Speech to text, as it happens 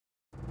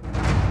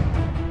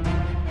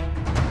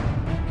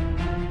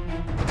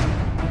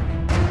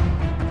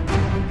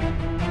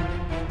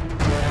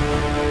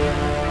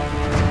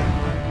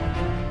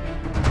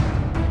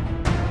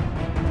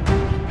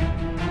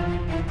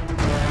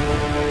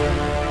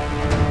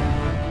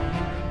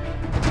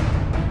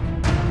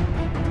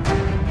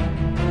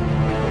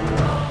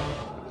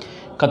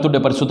கர்த்தருடைய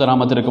பரிசுத்த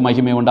நாமத்திற்கு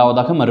மகிமை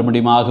உண்டாவதாக.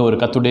 மறுபடியும் ஒரு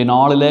கர்த்தருடைய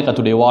நாளில்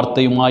கர்த்தருடைய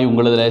வார்த்தையுமாய்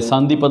உங்களில்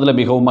சந்திப்பதில்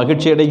மிகவும்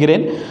மகிழ்ச்சி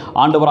அடைகிறேன்.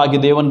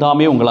 ஆண்டவராகிய தேவன்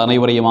தாமே உங்கள்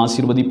அனைவரையும்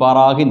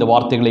ஆசீர்வதிப்பாராக. இந்த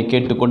வார்த்தைகளை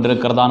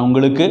கேட்டுக்கொண்டிருக்கிறதான்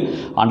உங்களுக்கு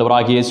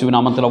ஆண்டவராகிய இயேசுவின்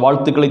நாமத்தில்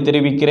வாழ்த்துக்களை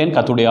தெரிவிக்கிறேன்.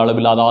 கர்த்தருடைய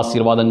அளவில்லாத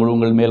ஆசீர்வாதங்கள்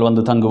உங்கள் மேல்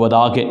வந்து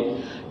தங்குவதாக.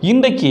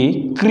 இன்றைக்கு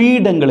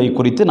கிரீடங்களை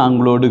குறித்து நான்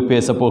உங்களோடு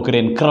பேச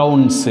போகிறேன்.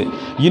 க்ரௌன்ஸ்,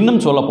 இன்னும்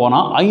சொல்ல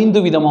போனால்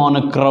 5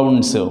 விதமான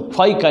க்ரௌன்ஸ்,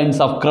 5 கைண்ட்ஸ்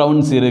ஆஃப்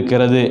க்ரௌன்ஸ்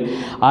இருக்கிறது.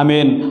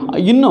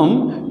 இன்னும்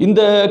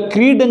இந்த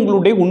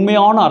கிரீடங்களுடைய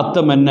உண்மையான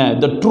அர்த்தம் என்ன?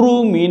 The true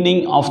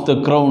meaning of the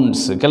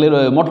crowns.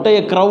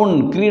 மொட்டைய crown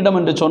கிரீடம்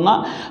என்று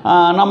சொன்னால்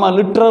நம்ம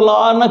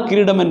லிட்ரலான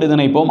கிரீடம் என்று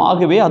நினைப்போம்.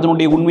 ஆகவே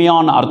அதனுடைய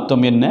உண்மையான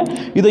அர்த்தம் என்ன,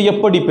 இதை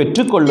எப்படி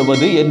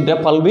பெற்றுக்கொள்வது என்ற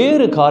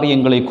பல்வேறு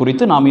காரியங்களை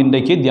குறித்து நாம்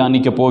இன்றைக்கு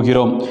தியானிக்க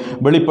போகிறோம்.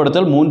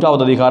 வெளிப்படுத்தல்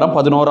 3வது அதிகாரம்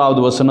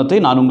 11வது வசனத்தை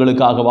நான்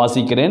உங்களுக்காக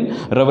வாசிக்கிறேன்.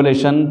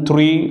 Revelation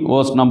 3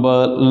 verse number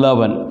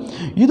 11.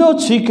 இதோ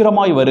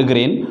சீக்கிரமாய்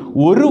வருகிறேன்,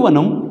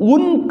 ஒருவனும்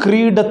உன்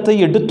கிரீடத்தை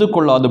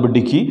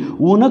எடுத்துக்கொள்ளாதபடிக்கு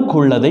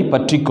உனக்குள்ளதை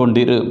பற்றி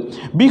கொண்டிரு.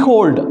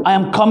 Behold, I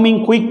am coming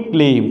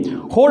quickly.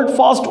 Hold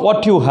fast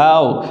what you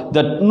have,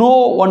 that no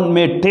one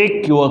may take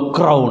your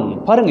crown.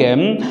 பாருங்க,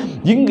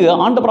 இங்கு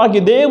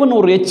ஆண்டவராகிய தேவன்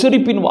ஒரு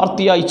எச்சரிப்பின்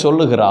வார்த்தையாய்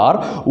சொல்லுகிறார்,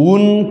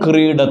 உன்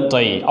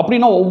கிரீடத்தை.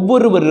 அப்படின்னா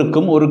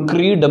ஒவ்வொருவருக்கும் ஒரு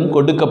கிரீடம்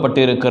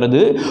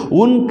கொடுக்கப்பட்டிருக்கிறது.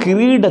 உன்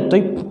கிரீடத்தை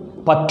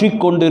பற்றி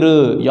கொண்டிரு,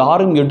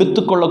 யாரும்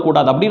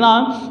எடுத்துக்கொள்ளக்கூடாது. அப்படின்னா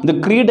இந்த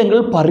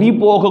கிரீடங்கள் பறி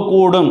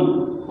போகக்கூடும்,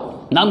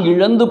 நாம்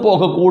இழந்து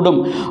போகக்கூடும்.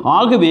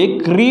 ஆகவே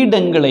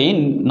கிரீடங்களை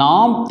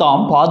நாம்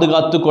தாம்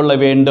பாதுகாத்து கொள்ள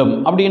வேண்டும்.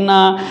 அப்படின்னா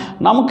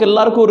நமக்கு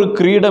எல்லாருக்கும் ஒரு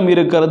கிரீடம்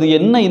இருக்கிறது.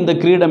 என்ன இந்த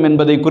கிரீடம்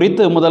என்பதை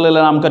குறித்து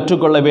முதலில் நாம்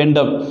கற்றுக்கொள்ள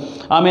வேண்டும்.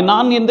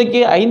 நான்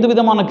இன்றைக்கு 5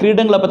 விதமான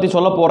கிரீடங்களை பற்றி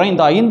சொல்ல போகிறேன்.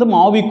 இந்த 5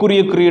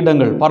 ஆவிக்குரிய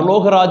கிரீடங்கள்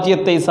பரலோக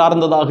ராஜ்யத்தை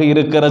சார்ந்ததாக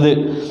இருக்கிறது.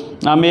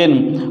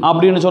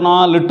 அப்படின்னு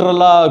சொன்னால்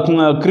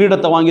லிட்ரலாக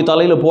கிரீடத்தை வாங்கி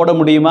தலையில் போட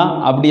முடியுமா?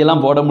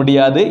 அப்படியெல்லாம் போட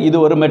முடியாது. இது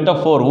ஒரு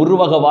மெட்டஃபோர்,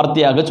 உருவக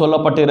வார்த்தையாக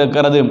சொல்லப்பட்டு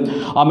இருக்கிறது.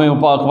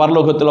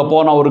 பரலோகத்தில்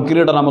போனால் ஒரு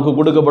கிரீடம் நமக்கு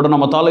கொடுக்கப்படும்.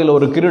 நம்ம தலையில்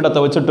ஒரு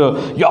கிரீடத்தை வச்சுட்டு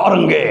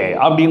யாருங்க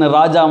அப்படின்னு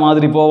ராஜா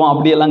மாதிரி போவோம்.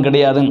 அப்படியெல்லாம்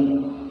கிடையாது.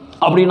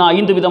 அப்படின்னா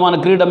 5 விதமான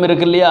கிரீடம்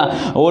இருக்கு இல்லையா?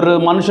 ஒரு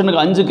மனுஷனுக்கு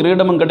 5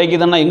 கிரீடமும்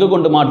கிடைக்குதுன்னா எங்கே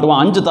கொண்டு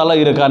மாட்டுவான்? 5 தலை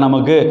இருக்கா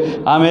நமக்கு?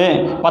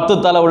 10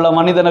 தலை உள்ள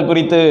மனிதனை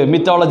குறித்து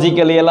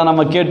மித்தாலஜிக்கலி எல்லாம்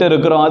நம்ம கேட்டு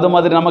இருக்கிறோம். அது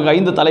மாதிரி நமக்கு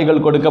 5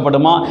 தலைகள்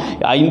கொடுக்கப்படுமா?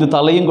 5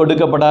 தலையும்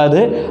கொடுக்கப்படாது.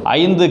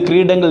 5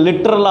 கிரீடங்கள்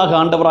லிட்டரலாக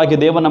ஆண்டவராகிய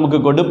தேவன்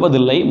நமக்கு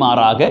கொடுப்பதில்லை.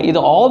 மாறாக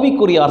இது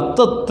ஆவிக்குரிய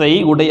அர்த்தத்தை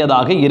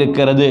உடையதாக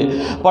இருக்கிறது.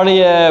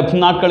 பழைய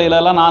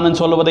நாட்களிலெல்லாம் நானும்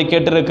சொல்லுவதை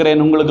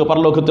கேட்டிருக்கிறேன். உங்களுக்கு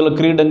பரலோகத்தில்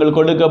கிரீடங்கள்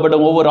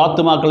கொடுக்கப்படும். ஒவ்வொரு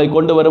ஆத்துமாக்களை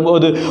கொண்டு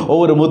வரும்போது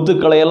ஒவ்வொரு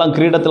முத்துக்களை எல்லாம்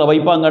கிரீடத்தில்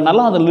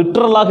வைப்பாங்கன்னாலும் அது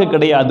லிட்டரலாக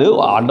கிடையாது.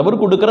 ஆண்டவர்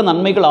கொடுக்கிற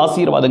நன்மைகள்,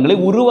 ஆசீர்வாதங்களை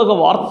உருவக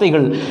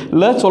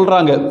வார்த்தைகள்ல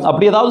சொல்றாங்க.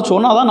 அப்படி ஏதாவது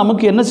சொன்னாதான்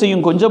நமக்கு என்ன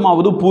செய்யும்,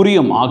 கொஞ்சமாவது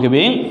புரியும்.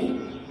 ஆகவே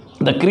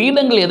இந்த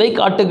கிரீடங்கள் எதை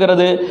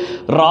காட்டுகிறது?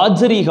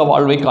 ராஜரீக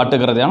வாழ்வை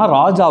காட்டுகிறது. ஆனால்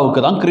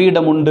ராஜாவுக்கு தான்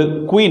கிரீடம் உண்டு,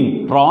 குயின்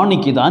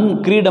ராணிக்கு தான்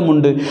கிரீடம்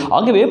உண்டு.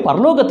 ஆகவே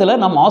பரலோகத்தில்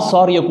நம்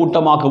ஆசாரிய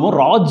கூட்டமாகவும்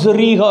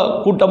ராஜரீக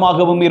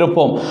கூட்டமாகவும்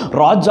இருப்போம்,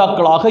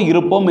 ராஜாக்களாக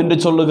இருப்போம் என்று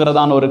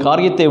சொல்லுகிறதான ஒரு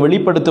காரியத்தை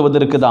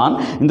வெளிப்படுத்துவதற்கு தான்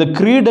இந்த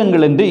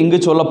கிரீடங்கள் என்று இங்கு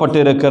சொல்லப்பட்டு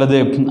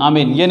இருக்கிறது.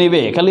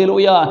 எனவே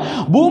ஹல்லேலூயா.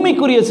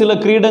 பூமிக்குரிய சில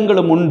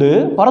கிரீடங்களும் உண்டு,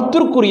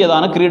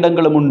 பரத்திற்குரியதான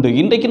கிரீடங்களும் உண்டு.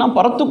 இன்றைக்கு நாம்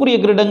பரத்துக்குரிய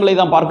கிரீடங்களை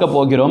தான் பார்க்க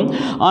போகிறோம்.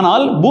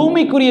 ஆனால்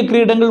பூமிக்குரிய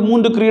கிரீடங்கள்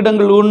 3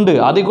 கிரீடங்கள் உண்டு.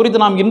 அதை குறித்து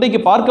நாம் இன்றைக்கு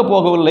பார்க்க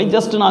போகவில்லை.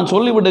 ஜஸ்ட் நான்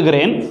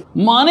சொல்லிவிடுகிறேன்.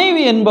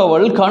 மனைவி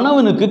என்பவள்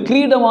கணவனுக்கு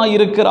கிரீடமாய்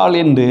இருக்கிறாள்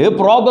என்று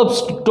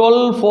ப்ராபர்ப்ஸ்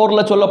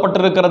 12:4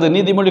 சொல்லப்பட்டிருக்கிறது.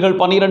 நீதிமொழிகள்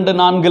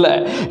 12:4.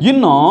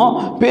 இன்னும்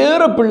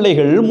பேர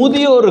பிள்ளைகள்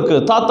முதியோருக்கு,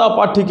 தாத்தா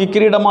பாட்டிக்கு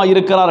கிரீடமாய்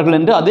இருக்கிறார்கள்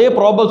என்று அதே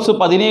ப்ராபர்ப்ஸ்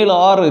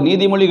 17:6,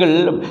 நீதிமொழிகள்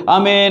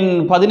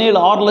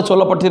 17:6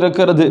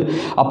 சொல்லப்பட்டிருக்கிறது.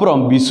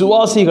 அப்புறம்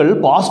விசுவாசிகள்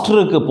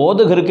பாஸ்டருக்கு,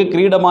 போதகருக்கு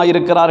கிரீடமாய்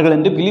இருக்கிறார்கள்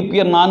என்று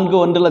பிலிப்பியர்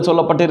 4:1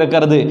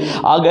 சொல்லப்பட்டிருக்கிறது.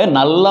 ஆக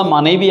நல்ல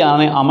மனைவி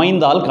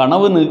அமைந்தால்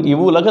கணவன்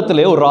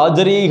இவ்வுலகத்திலே ஒரு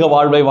ராஜரீக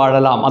வாழ்வை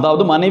வாழலாம்.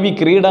 அதாவது மனைவி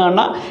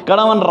கிரீடம்னா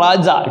கணவன்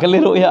ராஜா.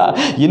 ஹல்லேலூயா.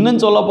 இன்னும்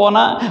சொல்ல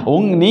போனா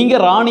நீங்க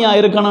ராணியா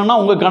இருக்கணும்னா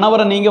உங்க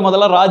கணவரை நீங்க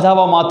முதல்ல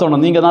ராஜாவா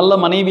மாற்றணும். நீங்க நல்ல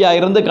மனைவியா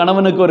இருந்து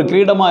கணவனுக்கு ஒரு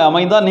கிரீடமாக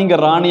அமைந்தால் நீங்க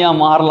ராணியா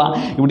மாறலாம்.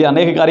 இப்படி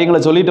அநேக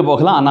காரியங்களை சொல்லிட்டு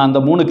போகலாம். ஆனால்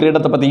அந்த 3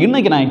 கிரீடத்தை பற்றி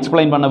இன்னைக்கு நான்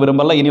எக்ஸ்பிளைன் பண்ண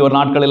விரும்பல. இனி ஒரு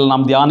நாட்களில்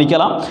நாம்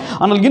தியானிக்கலாம்.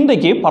 ஆனால்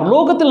இன்றைக்கு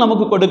பரலோகத்தில்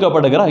நமக்கு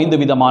கொடுக்கப்படுகிற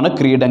 5 விதமான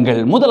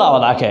கிரீடங்கள்.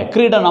 முதலாவதாக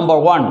கிரீடம்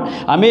நம்பர்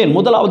 1.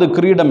 முதலாவது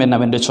கிரீடம்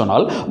என்னவென்று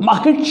சொன்னால்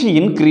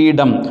மகிழ்ச்சியின்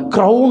கிரீடம்,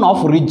 crown of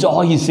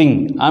rejoicing.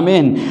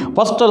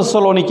 First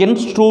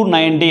Thessalonians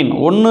 2:19,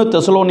 1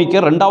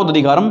 தெசலோனிக்கர் 2வது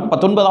அதிகாரம்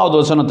 19வது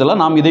வசனத்தில்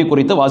நாம் இதை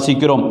குறித்து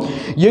வாசிக்கிறோம்.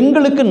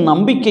 எங்களுக்கு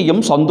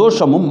நம்பிக்கையும்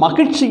சந்தோஷமும்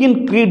மகிழ்ச்சியின்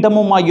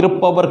கிரீடமுமாய்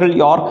இருப்பவர்கள்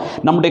யார்?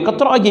 நம்முடைய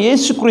கர்த்தராகிய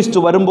இயேசு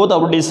கிறிஸ்து வரும்போது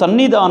அவருடைய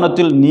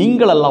சன்னிதானத்தில்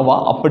நீங்கள் அல்லவா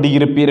அப்படி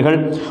இருப்பீர்கள்.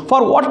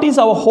 For what is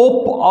our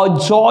hope, our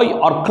joy,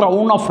 our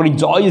crown of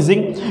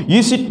rejoicing?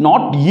 Is it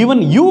not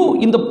even you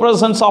in the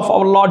presence of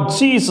our Lord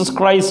Jesus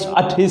Christ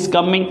at his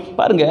coming?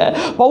 பாருங்க,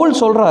 பவுல்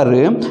சொல்றாரு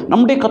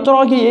நம்முடைய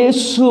கர்த்தராகிய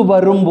இயேசு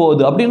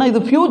வரும்போது. அப்படின்னா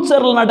இது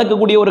ஃபியூச்சரில்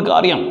நடக்கக்கூடிய ஒரு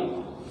காரியம்.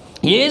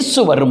 இயேசு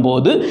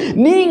வரும்போது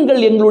நீங்கள்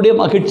எங்களுடைய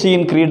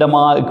மகிழ்ச்சியின்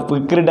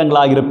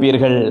கிரீடங்களாக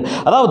இருப்பீர்கள்.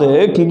 அதாவது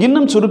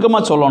இன்னும்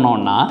சுருக்கமாக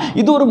சொல்லணும்னா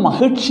இது ஒரு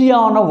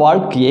மகிழ்ச்சியான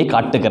வாழ்க்கையை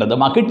காட்டுகிறது.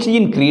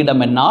 மகிழ்ச்சியின்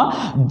கிரீடம் என்ன?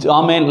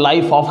 ஆமென்,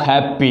 life of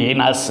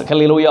happiness,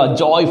 hallelujah,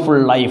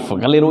 joyful life,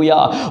 ஹல்லேலூயா,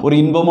 ஒரு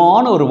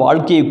இன்பமான ஒரு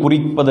வாழ்க்கையை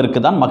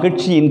குறிப்பதற்கு தான்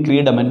மகிழ்ச்சியின்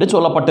கிரீடம் என்று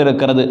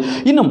சொல்லப்பட்டிருக்கிறது.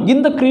 இன்னும்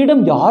இந்த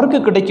கிரீடம்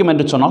யாருக்கு கிடைக்கும்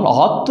என்று சொன்னால்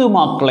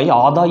ஆத்துமாக்களை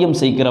ஆதாயம்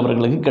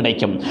செய்கிறவர்களுக்கு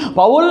கிடைக்கும்.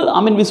 பவுல்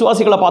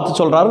விசுவாசிகளை பார்த்து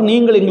சொல்றாரு,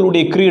 நீங்கள்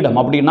எங்களுடைய கிரீடம்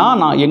அப்படின்னா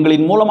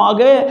எங்களின் மூலமாக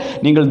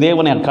நீங்கள்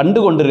தேவனை கண்டு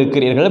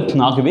கொண்டிருக்கிறீர்கள்.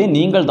 ஆகவே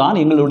நீங்கள்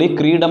தான் எங்களுடைய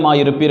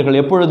கிரீடமாக இருப்பீர்கள்.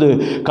 எப்பொழுது?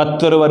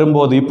 கர்த்தர்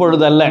வரும்போது,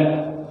 இப்பொழுது அல்ல.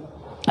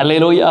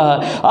 அல்லேலூயா.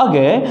 ஆக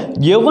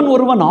எவன்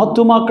ஒருவன்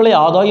ஆத்துமாக்களை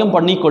ஆதாயம்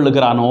பண்ணி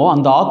கொள்ளுகிறானோ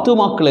அந்த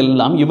ஆத்துமாக்கள்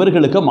எல்லாம்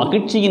இவர்களுக்கு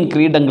மகிழ்ச்சியின்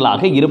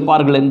கிரீடங்களாக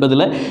இருப்பார்கள்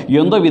என்பதில்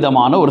எந்த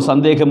விதமான ஒரு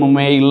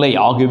சந்தேகமுமே இல்லை.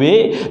 ஆகவே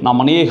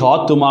நாம் அநேக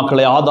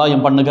ஆத்துமாக்களை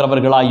ஆதாயம்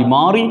பண்ணுகிறவர்களாய்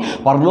மாறி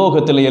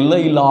பரலோகத்தில்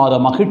எல்லை இல்லாத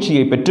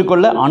மகிழ்ச்சியை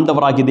பெற்றுக்கொள்ள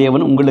ஆண்டவராகிய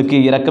தேவன் உங்களுக்கு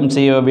இரக்கம்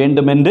செய்ய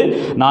வேண்டும் என்று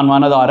நான்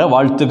மனதார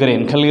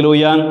வாழ்த்துகிறேன்.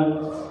 அல்லேலூயா.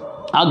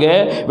 ஆக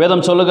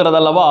வேதம் சொல்லுகிறது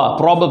அல்லவா,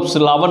 ப்ராபப்ஸ்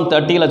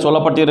 11:30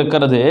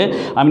 சொல்லப்பட்டிருக்கிறது.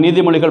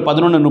 நீதிமொழிகள்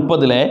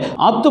 11:30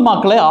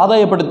 ஆத்துமாக்களை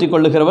ஆதாயப்படுத்திக்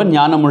கொள்ளுகிறவன்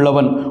ஞானம்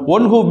உள்ளவன்.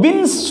 One who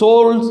wins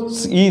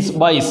souls is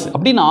wise.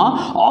 அப்படின்னா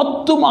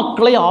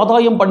ஆத்துமாக்களை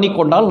ஆதாயம் பண்ணி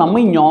கொண்டால்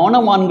நம்மை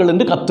ஞானவான்கள்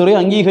என்று கர்த்தரே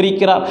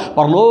அங்கீகரிக்கிறார்.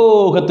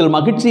 பரலோகத்தில்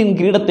மகிழ்ச்சியின்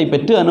கிரீடத்தை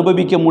பெற்று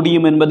அனுபவிக்க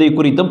முடியும் என்பதை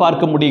குறித்தும்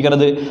பார்க்க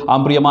முடிகிறது.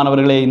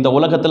 பிரியமானவர்களே, இந்த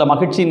உலகத்தில்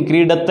மகிழ்ச்சியின்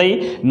கிரீடத்தை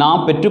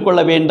நாம் பெற்றுக்கொள்ள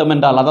வேண்டும்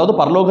என்றால், அதாவது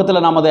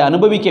பரலோகத்தில் நாம் அதை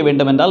அனுபவிக்க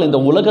வேண்டும் என்றால்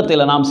இந்த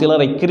உலகத்தில் நாம் சிலர்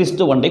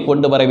கிறிஸ்துவண்டை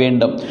கொண்டு வர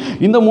வேண்டும்.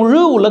 இந்த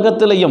முழு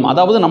உலகத்திலையும்,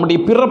 அதாவது நம்முடைய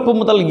பிறப்பு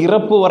முதல்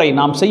இறப்பு வரை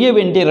நாம் செய்ய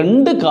வேண்டிய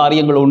 2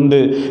 காரியங்கள் உண்டு.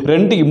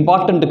 2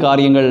 இம்பார்ட்டன்ட்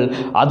காரியங்கள்.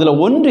 அதில்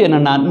ஒன்று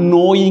என்னன்னா,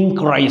 நோயிங்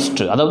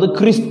கிரைஸ்ட், அதாவது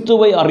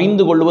கிறிஸ்துவை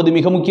அறிந்து கொள்வது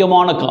மிக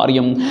முக்கியமான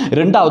காரியம்.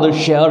 2வது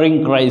ஷேரிங்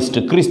கிரைஸ்ட்,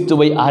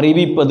 கிறிஸ்துவை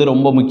அறிவிப்பது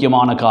ரொம்ப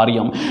முக்கியமான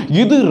காரியம்.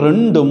 இது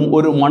 2ம்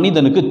ஒரு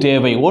மனிதனுக்கு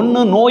தேவை.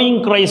 ஒன்று நோயிங்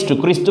கிரைஸ்ட்,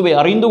 கிறிஸ்துவை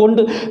அறிந்து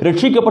கொண்டு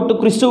ரட்சிக்கப்பட்டு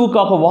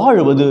கிறிஸ்துவுக்காக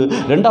வாழ்வது.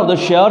 2வது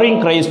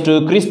ஷேரிங் கிரைஸ்ட்,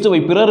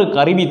 கிறிஸ்துவை பிறருக்கு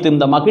அறிவித்து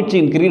இந்த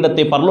மகிழ்ச்சியின்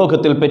கிரீடத்தை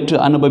பரலோகத்தில் பெற்று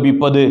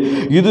அனுபவிப்பது.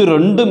 இது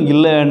 2ம்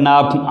இல்லைன்னா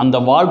அந்த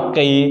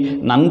வாழ்க்கை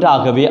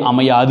நன்றாகவே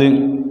அமையாது.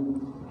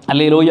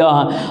 அல்லேலூயா.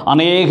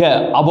 அநேக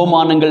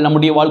அவமானங்கள்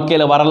நம்முடைய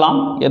வாழ்க்கையில் வரலாம்.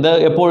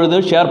 எப்பொழுது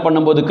ஷேர்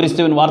பண்ணும்போது,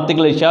 கிறிஸ்துவின்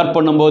வார்த்தைகளை ஷேர்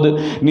பண்ணும்போது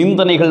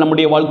நிந்தனைகள்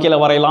நம்முடைய வாழ்க்கையில்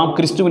வரலாம்.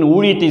 கிறிஸ்துவின்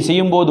ஊழியத்தை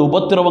செய்யும்போது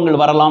உபத்திரவங்கள்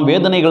வரலாம்,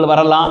 வேதனைகள்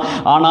வரலாம்.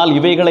 ஆனால்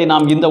இவைகளை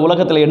நாம் இந்த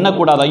உலகத்தில்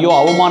எண்ணக்கூடாது. ஐயோ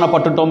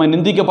அவமானப்பட்டுட்டோமே,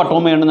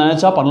 நிந்திக்கப்பட்டோமே என்று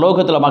நினைச்சா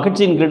பரலோகத்தில்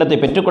மகிழ்ச்சியின் கிரீடத்தை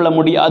பெற்றுக்கொள்ள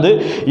முடியாது.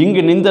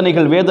 இங்கு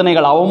நிந்தனைகள்,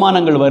 வேதனைகள்,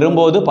 அவமானங்கள்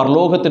வரும்போது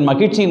பரலோகத்தின்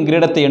மகிழ்ச்சியின்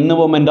கிரீடத்தை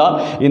எண்ணுவோம் என்றால்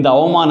இந்த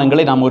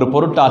அவமானங்களை நாம் ஒரு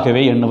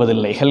பொருட்டாகவே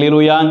எண்ணுவதில்லை.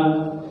 ஹல்லேலூயா.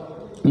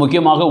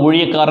 முக்கியமாக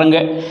ஊழியக்காரங்க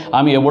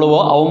எவ்வளவோ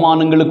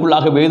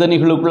அவமானங்களுக்குள்ளாக,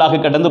 வேதனைகளுக்குள்ளாக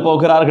கடந்து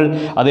போகிறார்கள்.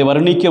 அதை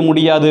வர்ணிக்க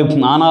முடியாது.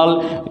 ஆனால்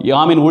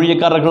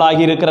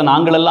ஊழியக்காரர்களாகி இருக்கிற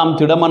நாங்கள் எல்லாம்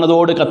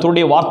திடமனதோடு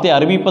கர்த்தருடைய வார்த்தையை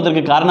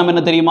அறிவிப்பதற்கு காரணம்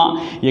என்ன தெரியுமா?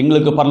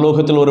 எங்களுக்கு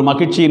பரலோகத்தில் ஒரு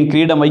மகிழ்ச்சியின்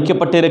கிரீடம்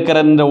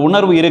வைக்கப்பட்டிருக்கிற என்ற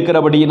உணர்வு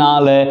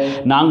இருக்கிறபடியினால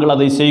நாங்கள்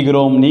அதை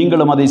செய்கிறோம்.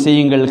 நீங்களும் அதை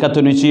செய்யுங்கள்.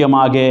 கர்த்தர்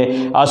நிச்சயமாக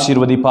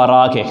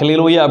ஆசீர்வதிப்பாராக.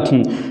 ஹல்லேலூயா.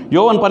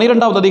 யோவான்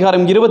 12வது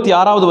அதிகாரம்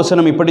 26வது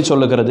வசனம் இப்படி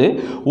சொல்லுகிறது,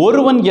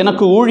 ஒருவன்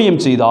எனக்கு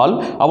ஊழியம் செய்தால்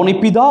அவனை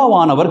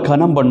பிதாவான அவர்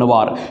கனம்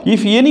பண்ணுவார்.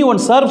 If anyone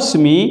serves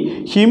me,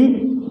 him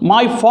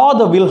my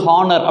father will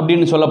honor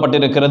அப்படின்னு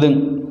சொல்லப்பட்டிருக்கிறது.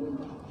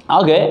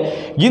 ஆக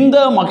இந்த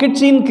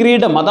மகிழ்ச்சியின்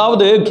கிரீடம்,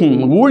 அதாவது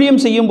ஊழியம்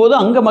செய்யும் போது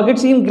அங்க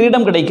மகிழ்ச்சியின்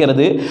கிரீடம்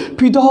கிடைக்கிறது.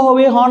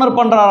 பிதாவே ஹானர்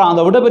பண்றாராம்.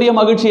 அதை விட பெரிய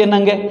மகிழ்ச்சி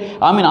என்னங்க?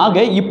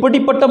 ஆக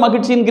இப்படிப்பட்ட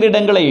மகிழ்ச்சியின்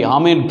கிரீடங்களை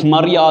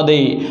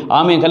மரியாதை,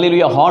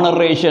 ஹல்லேலூயா,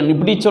 ஹானரேஷன்,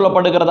 இப்படி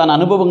சொல்லப்படுகிறதான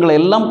அனுபவங்களை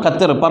எல்லாம்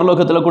கர்த்தர்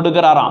பரலோகத்தில்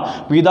கொடுக்கிறாராம்.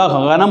 பிதா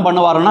கனம்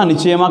பண்ணுவார்னா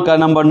நிச்சயமா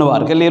கனம்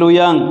பண்ணுவார்.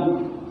 ஹல்லேலூயா.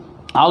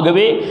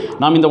 ஆகவே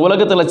நாம் இந்த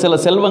உலகத்தில் சில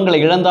செல்வங்களை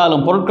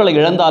இழந்தாலும், பொருட்களை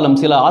இழந்தாலும்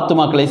சில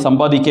ஆத்துமாக்களை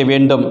சம்பாதிக்க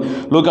வேண்டும்.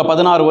 லூக்கா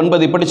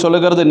 16:9 இப்படி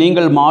சொல்லுகிறது,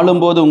 நீங்கள்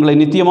மாளும்போது உங்களை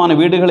நித்தியமான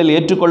வீடுகளில்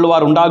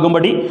ஏற்றுக்கொள்வார்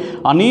உண்டாகும்படி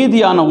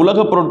அநீதியான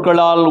உலக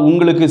பொருட்களால்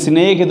உங்களுக்கு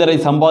சிநேகிதரை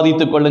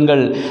சம்பாதித்துக்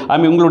கொள்ளுங்கள்.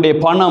 உங்களுடைய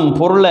பணம்,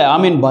 பொருளை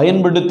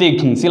பயன்படுத்தி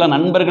சில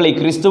நண்பர்களை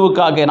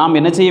கிறிஸ்துவுக்காக நாம்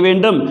என்ன செய்ய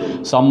வேண்டும்?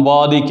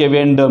 சம்பாதிக்க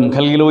வேண்டும்.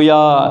 ஹல்லேலூயா.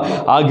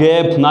 ஆக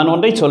நான்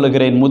ஒன்றை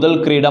சொல்லுகிறேன், முதல்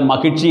கிரீடம்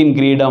மகிழ்ச்சியின்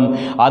கிரீடம்.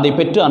 அதை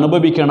பெற்று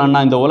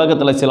அனுபவிக்கணும்னா இந்த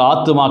உலகத்தில் சில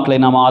ஆத்துமாக்களை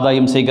நாம்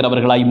ஆதாயம்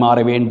செய்கிறவர்களாய் மாற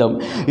வேண்டும்.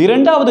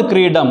 2வது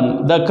கிரீடம்,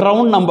 the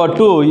crown number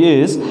 2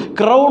 is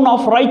crown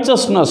of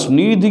righteousness,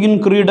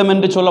 நீதியின் கிரீடம்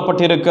என்று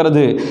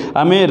சொல்லப்பட்டிருக்கிறது.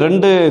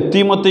 2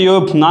 தீமோத்தேயு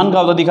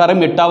 4வது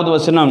அதிகாரம் 8வது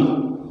வசனம்.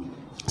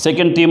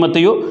 2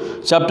 தீமோத்தேயு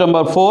chapter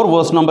 4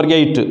 verse number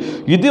 8.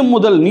 இது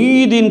முதல்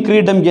நீதியின்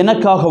கிரீடம்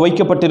எனக்காக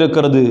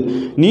வைக்கப்பட்டிருக்கிறது.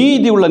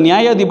 நீதி உள்ள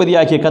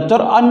நியாயாதிபதியாகிய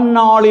கர்த்தர்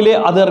அந்நாளிலே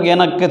அதர்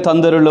எனக்கு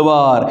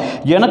தந்தருளுவார்.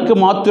 எனக்கு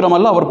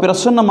மாத்திரமல்ல, அவர்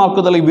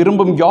பிரசன்னமாக்குதலை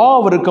விரும்பும்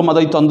யாவருக்கும்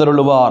அதை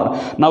தந்தருளுவார்.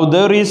 Now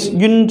there is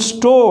in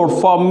store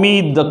for me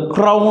the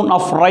crown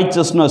of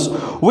righteousness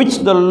which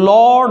the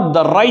Lord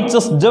the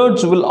righteous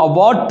judge will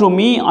award to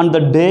me on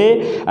the day,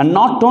 and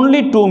not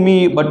only to me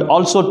but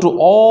also to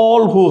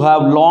all who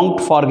have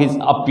longed for his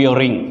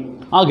appearing.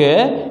 ஆக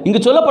இங்கு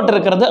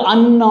சொல்லப்பட்டிருக்கிறது,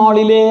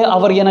 அந்நாளிலே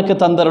அவர் எனக்கு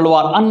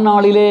தந்தருள்வார்.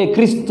 அந்நாளிலே,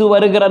 கிறிஸ்து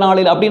வருகிற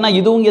நாளில். அப்படின்னா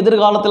இதுவும்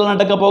எதிர்காலத்தில்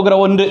நடக்க போகிற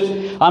ஒன்று.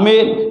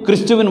 ஆமென்.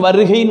 கிறிஸ்துவின்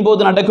வருகையின்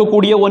போது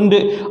நடக்கக்கூடிய ஒன்று.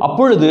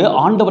 அப்பொழுது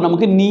ஆண்டவர்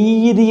நமக்கு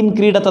நீதியின்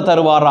கிரீடத்தை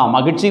தருவாராம்.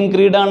 மகிழ்ச்சியின்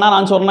கிரீடம்னா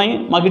நான் சொன்னேன்,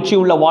 மகிழ்ச்சி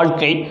உள்ள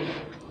வாழ்க்கை,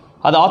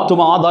 அது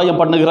ஆத்தும ஆதாயம்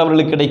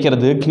பண்ணுகிறவர்களுக்கு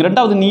கிடைக்கிறது.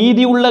 இரண்டாவது,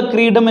 நீதி உள்ள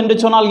கிரீடம் என்று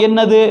சொன்னால்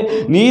என்னது?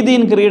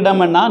 நீதியின் கிரீடம்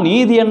என்ன?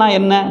 நீதி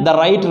என்ன? The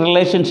right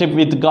relationship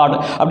with God.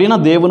 அப்படின்னா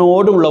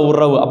தேவனோடு உள்ள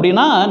உறவு.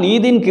 அப்படின்னா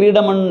நீதியின்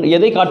கிரீடம்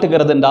எதை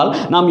காட்டுகிறது என்றால்,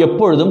 நாம்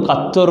எப்பொழுதும்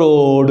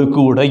கர்த்தரோடு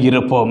கூட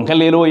இருப்போம்.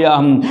 ஹல்லேலூயா.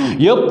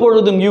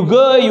 எப்பொழுதும்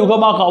யுக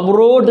யுகமாக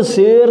அவரோடு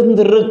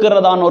சேர்ந்து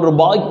இருக்கிறதான ஒரு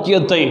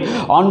பாக்கியத்தை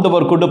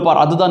ஆண்டவர்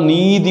கொடுப்பார். அதுதான்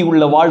நீதி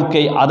உள்ள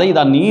வாழ்க்கை. அதை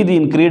தான்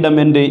நீதியின்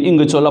கிரீடம் என்று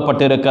இங்கு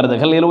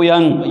சொல்லப்பட்டிருக்கிறது. ஹல்லேலூயா.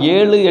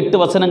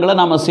 7-8 வசனங்களை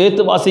நாம்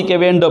சேர்த்து வாசிக்க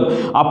வேண்டும்.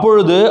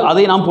 அப்பொழுது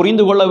அதை நாம்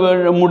புரிந்து கொள்ள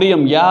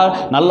முடியும். யார்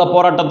நல்ல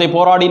போராட்டத்தை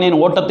போராடினேன்,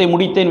 ஓட்டத்தை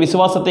முடித்தேன்,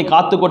 விசுவாசத்தை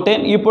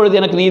காத்துக்கொண்டேன், இப்பொழுது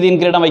எனக்கு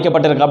நீதியின் கிரீடம்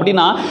வைக்கப்பட்டிருக்கு.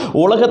 அப்படின்னா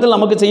உலகத்தில்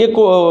நமக்கு செய்ய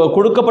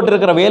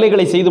கொடுக்கப்பட்டிருக்கிற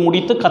வேலைகளை செய்து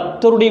முடித்து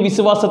கர்த்தருடைய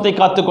விசுவாசத்தை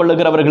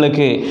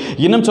காத்துக்கொள்ளுகிறவர்களுக்கு,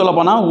 இன்னும்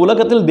சொல்லப்போனால்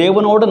உலகத்தில்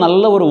தேவனோடு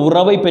நல்ல ஒரு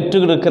உறவை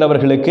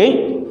பெற்றிருக்கிறவர்களுக்கு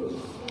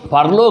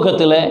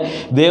பரலோகத்தில்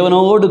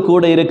தேவனோடு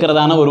கூட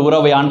இருக்கிறதான ஒரு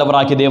உறவை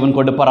ஆண்டவராகிய தேவன்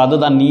கொடுப்பார்.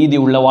 அதுதான் நீதி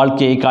உள்ள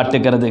வாழ்க்கையை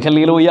காட்டுகிறது.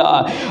 ஹல்லேலூயா.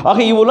 ஆக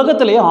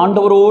இவ்வுலகத்திலே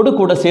ஆண்டவரோடு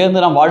கூட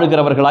சேர்ந்து நாம்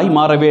வாழுகிறவர்களாய்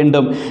மாற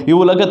வேண்டும்.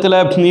 இவ்வுலகத்தில்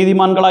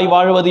நீதிமான்களாய்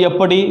வாழ்வது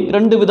எப்படி?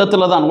 2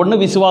 விதத்தில் தான். ஒன்று,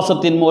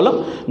 விசுவாசத்தின் மூலம்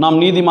நாம்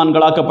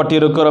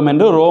நீதிமான்களாக்கப்பட்டிருக்கிறோம்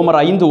என்று ரோமர்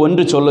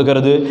 5:1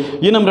 சொல்லுகிறது.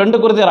 இன்னும்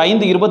 2 கொரிந்தியர்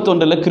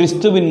 5:21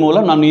 கிறிஸ்துவின்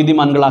மூலம் நாம்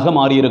நீதிமான்களாக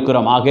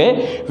மாறியிருக்கிறோம். ஆக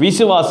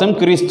விசுவாசம்,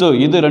 கிறிஸ்து,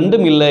 இது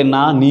ரெண்டும்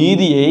இல்லைன்னா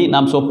நீதியை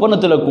நாம்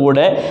சொப்பனத்தில் கூட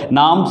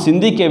நாம்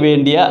சிந்திக்க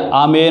வேண்டிய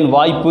ஆமென்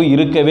வாய்ப்பு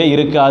இருக்கவே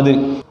இருக்காது.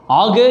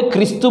 ஆக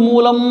கிறிஸ்து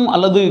மூலம்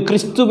அல்லது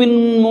கிறிஸ்துவின்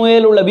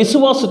மேல் உள்ள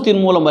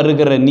விசுவாசத்தின் மூலம்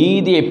வருகிற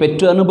நீதியை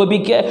பெற்று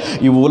அனுபவிக்க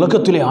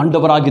இவ்வுலகத்திலே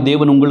ஆண்டவராகிய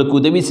தேவன் உங்களுக்கு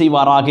உதவி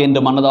செய்வாராக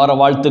என்று மனதார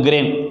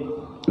வாழ்த்துகிறேன்.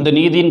 இந்த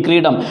நீதியின்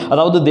கிரீடம்,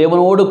 அதாவது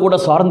தேவனோடு கூட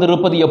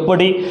சார்ந்திருப்பது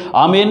எப்படி?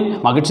 ஆமீன்.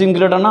 மகிழ்ச்சியின்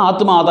கிரீடம்னா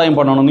ஆத்ம ஆதாயம்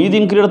பண்ணணும்.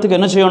 நீதியின் கிரீடத்துக்கு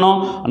என்ன செய்யணும்?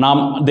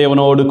 நாம்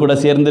தேவனோடு கூட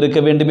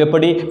சேர்ந்திருக்க வேண்டும்.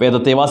 எப்படி?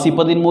 வேதத்தை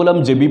வாசிப்பதின் மூலம்,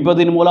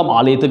 ஜெபிப்பதின் மூலம்,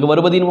 ஆலயத்துக்கு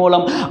வருவதின்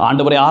மூலம்,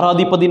 ஆண்டவரை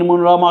ஆராதிப்பதின்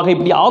மூலமாக,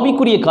 இப்படி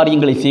ஆவிக்குரிய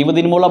காரியங்களை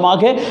செய்வதன்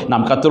மூலமாக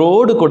நாம்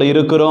கர்த்தரோடு கூட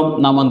இருக்கிறோம்.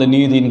 நாம் அந்த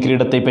நீதியின்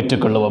கிரீடத்தை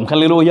பெற்றுக்கொள்வோம்.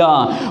 ஹல்லேலூயா.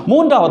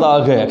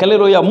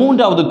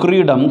 மூன்றாவது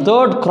கிரீடம்,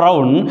 தேர்ட்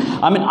கிரவுன்,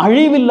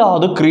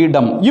 அழிவில்லாத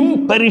கிரீடம்,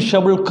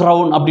 இம்பெரிஷபிள்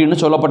கிரவுன்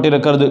அப்படின்னு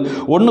சொல்லப்பட்டிருக்கிறது.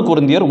 1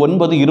 கொரிந்தியர்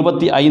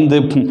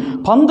 9:25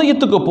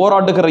 பந்தயத்துக்கு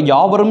போராடுகிற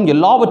யாவரும்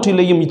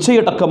எல்லாவற்றிலேயும்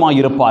இச்சையடக்கமாய்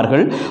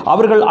இருப்பார்கள்.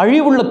 அவர்கள்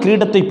அழிவுள்ள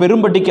கிரீடத்தை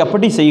பெறும்படிக்கு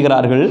அப்படி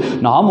செய்கிறார்கள்.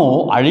 நாமோ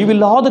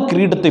அழிவில்லாத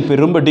கிரீடத்தை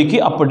பெறும்படிக்கு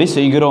அப்படி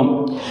செய்கிறோம்.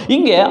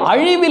 இங்கே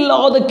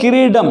அழிவில்லாத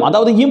கிரீடம்,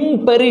 அதாவது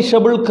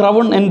இம்பெரிஷபிள்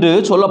கிரவுன் என்று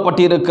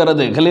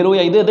சொல்லப்பட்டிருக்கிறது.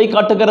 ஹல்லேலூயா. இது எதை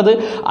காட்டுகிறது?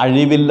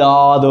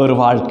 அழிவில்லாத ஒரு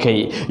வாழ்க்கை.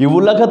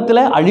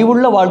 இவ்வுலகத்தில்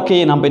அழிவுள்ள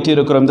வாழ்க்கையை நாம்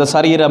பெற்றிருக்கிறோம். இந்த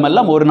சரீரம்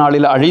எல்லாம் ஒரு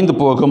நாளில் அழிந்து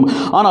போகும்.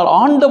 ஆனால்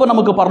ஆண்டவர்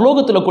நமக்கு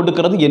பரலோகத்தில் கொடுக்கிறது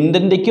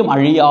என்றென்றைக்கும்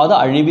அழியாத,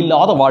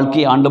 அழிவில்லாத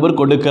வாழ்க்கையை ஆண்டவர்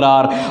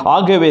கொடுக்கிறார்.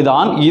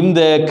 ஆகவேதான்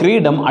இந்த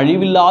கிரீடம்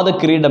அழிவில்லாத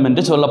கிரீடம்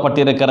என்று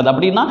சொல்லப்பட்டிருக்கிறது.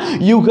 அப்படின்னா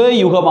யுக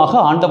யுகமாக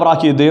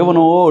ஆண்டவராகிய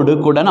தேவனோடு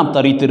கூட நாம்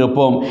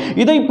தரித்திருப்போம்.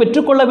 இதை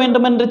பெற்றுக்கொள்ள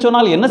வேண்டும் என்று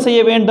சொன்னால் என்ன செய்ய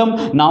வேண்டும்?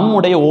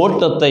 நம்முடைய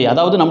ஓட்டத்தை,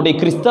 அதாவது நம்முடைய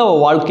கிறிஸ்தவ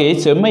வாழ்க்கையை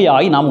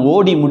செம்மையாய் நாம்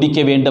ஓடி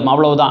முடிக்க வேண்டும்.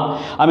 அவ்வளவுதான்.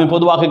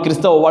 பொதுவாக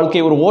கிறிஸ்தவ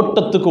வாழ்க்கையை ஒரு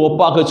ஓட்டத்துக்கு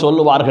ஒப்பாக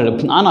சொல்லுவார்கள்.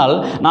 ஆனால்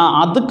நான்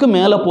அதுக்கு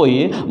மேலே போய்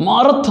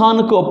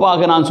மாரத்தானுக்கு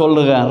ஒப்பாக நான்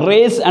சொல்லுகிறேன்.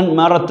 Race and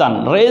marathon.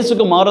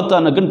 ரேஸுக்கு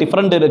மாரத்தானுக்கு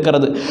டிஃப்ரெண்ட்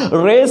இருக்கிறது.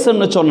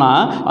 ரேஸ்ன்னு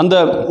சொன்னால் அந்த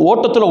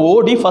ஓட்டத்தில்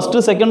ஓடி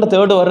ஃபஸ்ட்டு செகண்ட்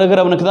தேர்டு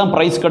வருகிறவனுக்கு தான்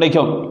ப்ரைஸ்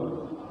கிடைக்கும்.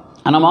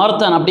 ஆனால்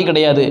மாரத்தான் அப்படி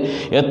கிடையாது.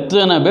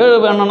 எத்தனை பேர்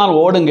வேணும்னாலும்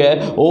ஓடுங்க,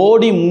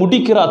 ஓடி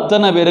முடிக்கிற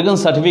அத்தனை பேருக்கும்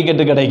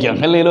சர்டிஃபிகேட்டு கிடைக்கும்.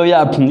 ஹல்லேலூயா.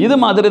 இது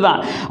மாதிரி தான்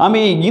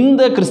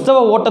இந்த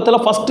கிறிஸ்தவ ஓட்டத்தில்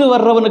ஃபஸ்ட்டு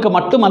வர்றவனுக்கு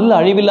மட்டுமல்ல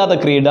அழிவில்லாத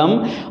கிரீடம்,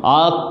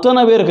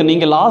 அத்தனை பேருக்கு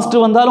நீங்கள்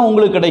லாஸ்ட்டு வந்தாலும்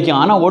உங்களுக்கு கிடைக்கும்.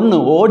 ஆனால் ஒன்று,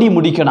 ஓடி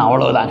முடிக்கணும்,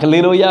 அவ்வளோதான்.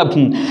 ஹல்லேலூயா.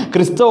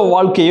 கிறிஸ்தவ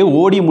வாழ்க்கையை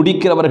ஓடி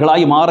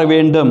முடிக்கிறவர்களாய் மாற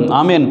வேண்டும்.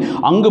 ஆமீன்.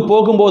 அங்கு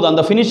போகும்போது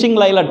அந்த ஃபினிஷிங்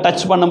லைனில்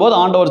டச் பண்ணும்போது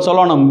ஆண்டவர்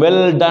சொல்லணும்,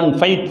 வெல் டன்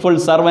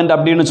ஃபெய்த்ஃபுல் சர்வெண்ட்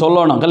அப்படின்னு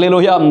சொல்லணும்.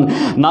 ஹல்லேலூயா.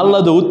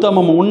 நல்லது,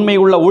 உத்தமம், உண்மை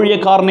உள்ள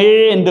ஊழியக்காரனே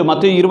என்று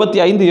மத்தேயு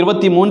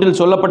 25:23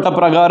 சொல்லப்பட்ட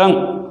பிரகாரம்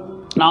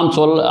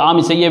நாம்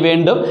செய்ய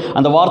வேண்டும்.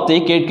 அந்த வார்த்தையை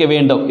கேட்க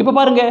வேண்டும். இப்போ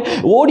பாருங்க,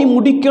 ஓடி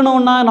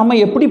முடிக்கணும்னா நம்ம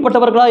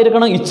எப்படிப்பட்டவர்களாக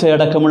இருக்கணும்? இச்சை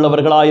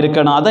அடக்கமுள்ளவர்களாக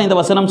இருக்கணும். அதான் இந்த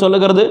வசனம்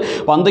சொல்லுகிறது.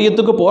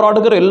 பந்தயத்துக்கு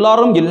போராடுகிற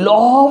எல்லாரும்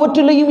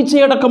எல்லாவற்றிலையும்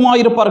இச்சை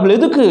அடக்கமாக இருப்பார்கள்.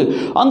 எதுக்கு?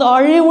 அந்த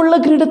அழிவுள்ள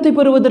கிரீடத்தை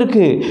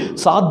பெறுவதற்கு.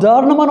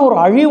 சாதாரணமான ஒரு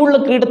அழிவுள்ள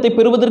கிரீடத்தை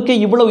பெறுவதற்கு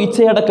இவ்வளவு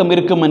இச்சை அடக்கம்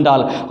இருக்கும்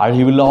என்றால்,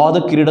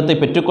 அழிவில்லாத கிரீடத்தை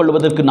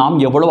பெற்றுக்கொள்வதற்கு நாம்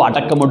எவ்வளவு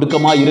அடக்கம்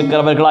ஒடுக்கமாக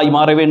இருக்கிறவர்களாய்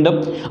மாற வேண்டும்.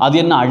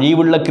 அது என்ன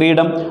அழிவுள்ள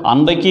கிரீடம்?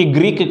 அன்றைக்கு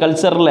கிரீக்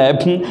கல்ச்சரில்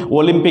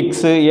ஒலிம்பிக்ஸ்,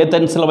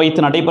 ஏதென்ஸில் வைத்து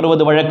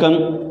நடைபெறுவது வழக்கம்.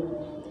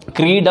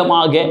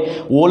 கிரீடமாக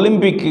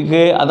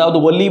ஒலிம்பிக்கு, அதாவது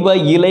ஒலிவ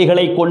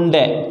இலைகளை கொண்ட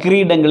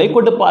கிரீடங்களை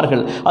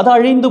கொடுப்பார்கள். அது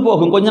அழிந்து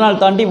போகும், கொஞ்ச நாள்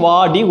தாண்டி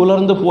வாடி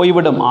உலர்ந்து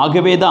போய்விடும்.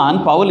 ஆகவே தான்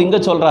பவுல் இங்கே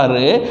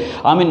சொல்கிறாரு,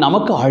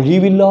 நமக்கு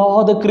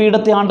அழிவில்லாத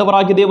கிரீடத்தை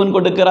ஆண்டவராகிய தேவன்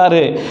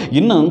கொடுக்கிறாரு.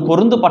 இன்னும்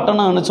கொரிந்து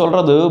பட்டணம்னு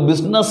சொல்கிறது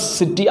பிஸ்னஸ்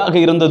சிட்டியாக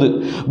இருந்தது.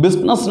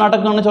 பிஸ்னஸ்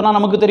நடக்கணும்னு சொன்னால்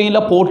நமக்கு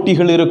தெரியல,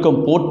 போட்டிகள் இருக்கும்,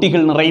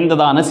 போட்டிகள்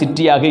நிறைந்ததான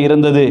சிட்டியாக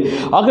இருந்தது.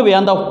 ஆகவே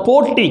அந்த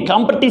போட்டி,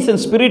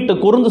 காம்படிஷன் ஸ்பிரிட்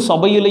கொரிந்து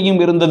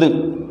சபையிலையும் இருந்தது.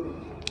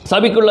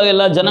 சபைக்குள்ள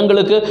எல்லா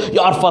ஜனங்களுக்கு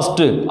யார்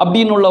ஃபஸ்ட்டு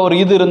அப்படின்னு உள்ள ஒரு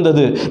இது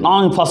இருந்தது.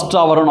 நான்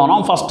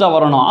ஃபஸ்ட்டாக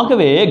வரணும்.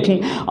 ஆகவே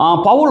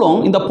பவுலும்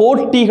இந்த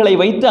போட்டிகளை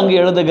வைத்து அங்கே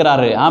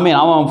எழுதுகிறாரு.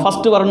 அவன்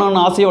ஃபஸ்ட்டு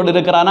வரணும்னு ஆசையோடு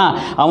இருக்கிறானா,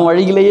 அவன்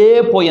வழியிலேயே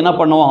போய் என்ன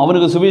பண்ணுவோம்,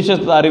 அவனுக்கு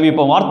சுவிசேஷத்தை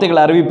அறிவிப்போம்,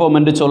 வார்த்தைகளை அறிவிப்போம்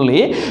என்று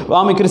சொல்லி,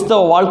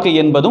 கிறிஸ்தவ வாழ்க்கை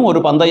என்பதும்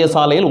ஒரு பந்தய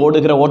சாலையில்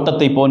ஓடுகிற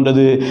ஓட்டத்தை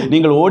போன்றது.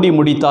 நீங்கள் ஓடி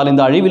முடித்தால்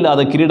இந்த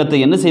அழிவில்லாத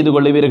கிரீடத்தை என்ன செய்து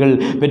கொள்ளுவீர்கள்,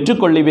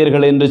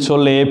 பெற்றுக்கொள்ளுவீர்கள் என்று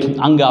சொல்லி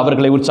அங்கு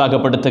அவர்களை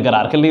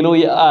உற்சாகப்படுத்துகிறார்கள்.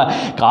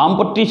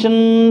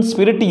 காம்படிஷன்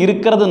ஸ்பிரிட்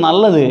இருக்கிறது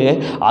நல்லது,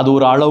 அது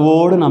ஒரு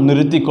அளவோடு நாம்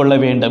நிறுத்தி கொள்ள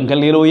வேண்டும்.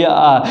 ஹல்லேலூயா.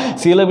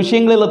 சில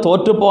விஷயங்களில்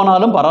தோற்று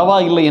போனாலும்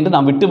பரவாயில்லை என்று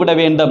நாம் விட்டுவிட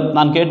வேண்டும்.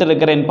 நான்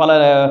கேட்டிருக்கிறேன்,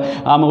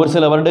 ஒரு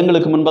சில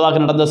வருடங்களுக்கு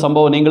முன்பதாக நடந்த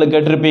சம்பவம் நீங்களும்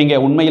கேட்டிருப்பீங்க.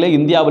 உண்மையிலே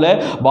இந்தியாவில்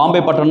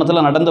பாம்பே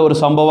பட்டணத்தில் நடந்த ஒரு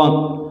சம்பவம்.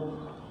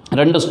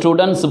 2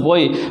 ஸ்டூடெண்ட்ஸ்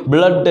போய்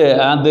பிளட்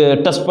அது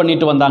டெஸ்ட்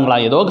பண்ணிட்டு வந்தாங்களா,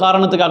 ஏதோ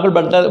காரணத்துக்காக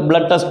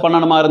பிளட் டெஸ்ட்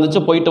பண்ணணுமா இருந்துச்சு,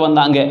 போயிட்டு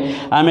வந்தாங்க.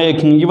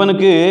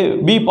 இவனுக்கு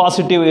பி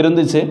பாசிட்டிவ்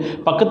இருந்துச்சு,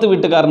 பக்கத்து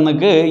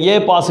வீட்டுக்காரனுக்கு ஏ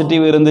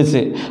பாசிட்டிவ்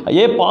இருந்துச்சு.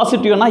 ஏ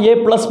பாசிட்டிவ்னா ஏ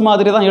ப்ளஸ்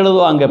மாதிரி தான்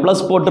எழுதுவாங்க,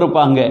 ப்ளஸ்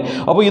போட்டிருப்பாங்க.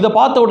 அப்போ இதை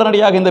பார்த்த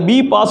உடனடியாக இந்த பி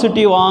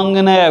பாசிட்டிவ்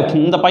வாங்கின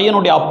இந்த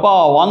பையனுடைய அப்பா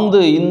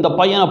வந்து இந்த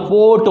பையனை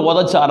போட்டு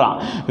உதச்சாராம்.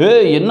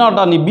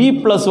 என்னடா நீ பி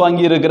ப்ளஸ்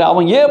வாங்கியிருக்கிற,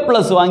 அவன் ஏ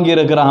ப்ளஸ்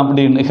வாங்கியிருக்கிறான்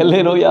அப்படின்னு.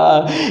 ஹல்லேலூயா.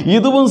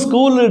 இதுவும்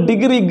ஸ்கூல்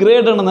டிகிரி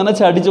கிரேடுன்னு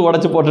நினச்சி அடித்து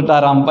உடச்சி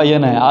போட்டுட்டாராம்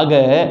பையனை. ஆக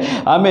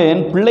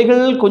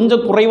பிள்ளைகள்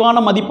கொஞ்சம்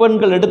குறைவான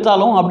மதிப்பெண்கள்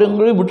எடுத்தாலும்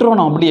அப்படிங்கிறது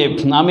விட்டுறணும் அப்படியே.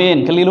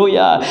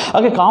 ஹல்லேலூயா.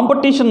 ஆக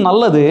காம்படிஷன்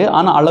நல்லது,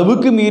 ஆனால்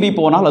அளவுக்கு மீறி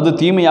போனால் அது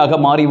தீமையாக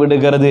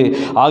மாறிவிடுகிறது.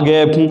 ஆக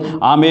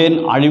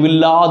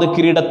அழிவில்லாத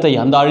கிரீடத்தை,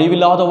 அந்த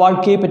அழிவில்லாத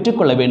வாழ்க்கையை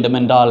பெற்றுக்கொள்ள வேண்டும்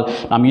என்றால்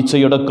நாம்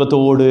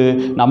இச்சையொடுக்கத்தோடு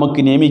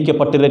நமக்கு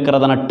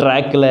நியமிக்கப்பட்டிருக்கிறதான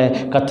ட்ராக்கில்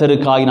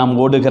கர்த்தருக்காய் நாம்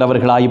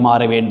ஓடுகிறவர்களாய்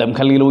மாற வேண்டும்.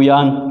 ஹல்லேலூயா.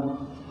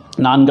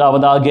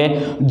 4வதாக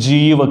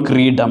ஜீவ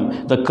கிரீடம்,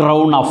 த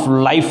கிரவுன் ஆஃப்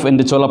லைஃப்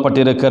என்று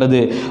சொல்லப்பட்டிருக்கிறது.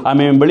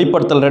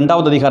 வெளிப்படுத்தல்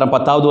 2வது அதிகாரம்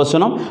 10வது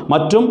வசனம்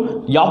மற்றும்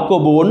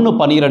யாக்கோபு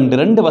 1:12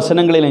 2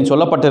 வசனங்களில்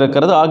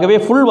சொல்லப்பட்டிருக்கிறது. ஆகவே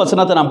ஃபுல்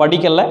வசனத்தை நான்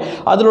படிக்கல,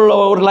 அதில் உள்ள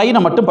ஒரு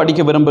லைனை மட்டும்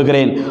படிக்க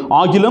விரும்புகிறேன்.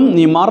 ஆகிலும்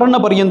நீ மரண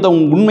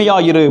பரியந்தம்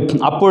உண்மையாயிரு,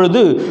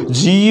 அப்பொழுது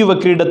ஜீவ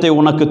கிரீடத்தை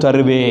உனக்கு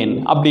தருவேன்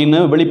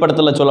அப்படின்னு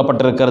வெளிப்படுத்தல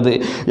சொல்லப்பட்டிருக்கிறது.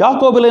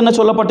 யாக்கோபில் என்ன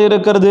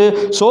சொல்லப்பட்டிருக்கிறது,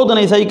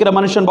 சோதனை சகிக்கிற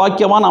மனுஷன்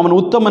பாக்கியவான், அவன்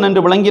உத்தமன்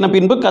என்று விளங்கின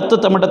பின்பு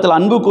கர்த்தர் தம்மிடத்தில்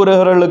அன்பு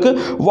கூறுகிறவர்களுக்கு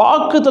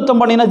வாக்குத்தத்தம்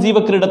பண்ணின ஜீவ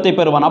கிரீடத்தை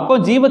பெறுவான். அப்போ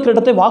ஜீவ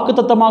கிரீடத்தை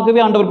வாக்குத்தத்தமாகவே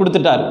ஆண்டவர்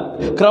கொடுத்துட்டார்.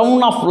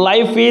 Crown of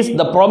life is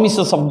the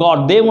promises of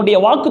God, தேவனுடைய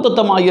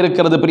வாக்குத்தத்தமாக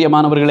இருக்கிறது.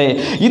 பிரியமானவர்களே,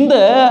 இந்த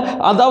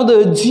அதாவது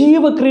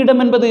ஜீவ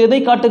கிரீடம் என்பது எதை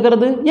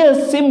காட்டுகிறது?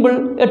 S, simple,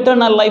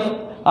 eternal life.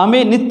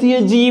 நித்திய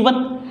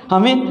ஜீவன்.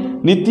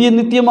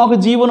 நித்தியமாக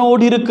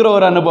ஜீவனோடு இருக்கிற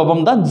ஒரு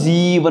அனுபவம் தான்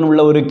ஜீவன்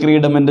உள்ள ஒரு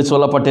கிரீடம் என்று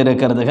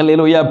சொல்லப்பட்டிருக்கிறது.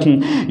 ஹல்லேலூயா.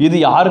 இது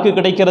யாருக்கு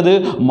கிடைக்கிறது?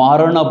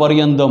 மரண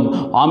பரியந்தம்.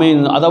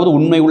 அதாவது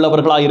உண்மை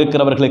உள்ளவர்களாக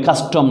இருக்கிறவர்கள்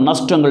கஷ்டம்,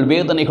 நஷ்டங்கள்,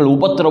 வேதனைகள்,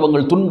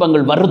 உபத்திரவங்கள்,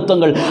 துன்பங்கள்,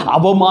 வருத்தங்கள்,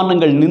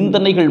 அவமானங்கள்,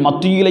 நிந்தனைகள்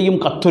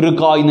மத்தியிலையும்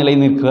கர்த்தருக்காய் நிலை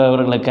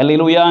நிற்கிறவர்களுக்கு.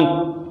 ஹல்லேலூயா.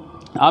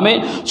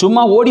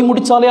 சும்மா ஓடி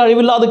முடித்தாலே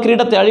அழிவில்லாத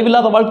கிரீடத்தை,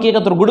 அழிவில்லாத வாழ்க்கையை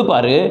கர்த்தர்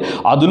கொடுப்பாரு.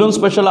 அதிலும்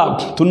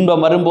ஸ்பெஷலாக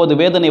துன்பம் வரும்போது,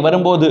 வேதனை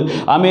வரும்போது,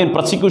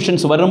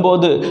 ப்ரசிக்யூஷன்ஸ்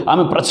வரும்போது,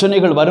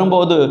 பிரச்சனைகள்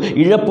வரும்போது,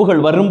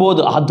 இழப்புகள்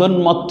வரும்போது, அதன்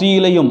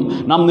மத்தியிலையும்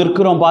நாம்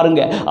நிற்கிறோம்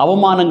பாருங்க.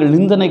 அவமானங்கள்,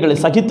 நிந்தனைகளை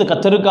சகித்து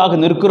கர்த்தருக்காக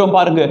நிற்கிறோம்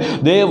பாருங்க.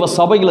 தேவ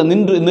சபையில்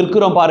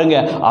நிற்கிறோம் பாருங்க.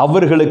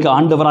 அவர்களுக்கு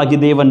ஆண்டவராகி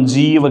தேவன்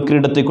ஜீவ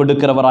கிரீடத்தை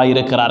கொடுக்கிறவராய்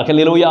இருக்கிறார்.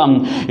 ஹல்லேலூயா.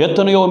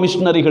 எத்தனையோ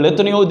மிஷனரிகள்,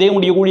 எத்தனையோ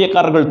தேவனுடைய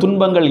ஊழியக்காரர்கள்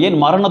துன்பங்கள், ஏன்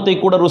மரணத்தை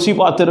கூட ருசி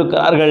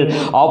பார்த்திருக்கிறார்கள்.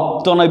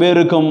 அத்தனை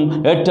பேருக்கும்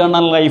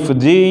எட்டர்னல் லைஃப்,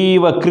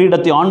 ஜீவ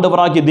கிரீடத்தை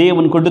ஆண்டவராகிய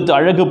தேவன் கொடுத்து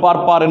அழகு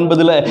பார்ப்பார்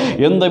என்பதில்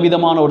எந்த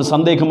விதமான ஒரு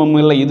சந்தேகமும்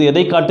இல்லை. இது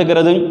எதை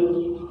காட்டுகிறது?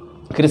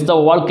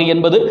 கிறிஸ்தவ வாழ்க்கை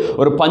என்பது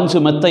ஒரு பஞ்சு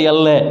மெத்தை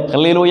அல்ல.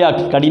 ஹல்லேலூயா.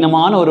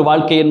 கடினமான ஒரு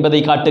வாழ்க்கை என்பதை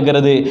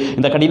காட்டுகிறது.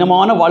 இந்த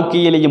கடினமான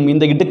வாழ்க்கையிலையும்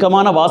இந்த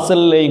இடுக்கமான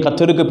வாசலிலையும்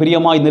கர்த்தருக்கு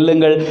பிரியமாய்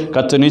நில்லுங்கள்.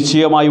 கர்த்தர்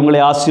நிச்சயமாய்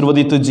உங்களை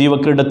ஆசீர்வதித்து ஜீவ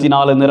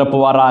கிரீடத்தினால்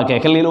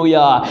நிரப்புவாராக.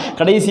 ஹல்லேலூயா.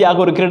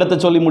 கடைசியாக ஒரு கிரீடத்தை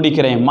சொல்லி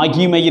முடிக்கிறேன்.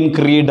 மகிமையின்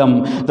கிரீடம்,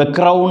 த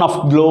கிரவுன்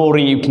ஆஃப்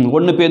க்ளோரி.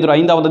 1 பேதுரு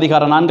 5வது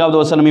அதிகாரம்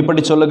 4வது வசனம்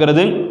இப்படி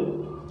சொல்லுகிறது,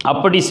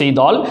 அப்படி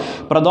செய்தால்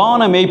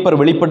பிரதான மேய்ப்பர்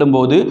வெளிப்படும்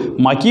போது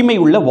மகிமை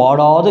உள்ள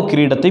வாடாத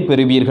கிரீடத்தை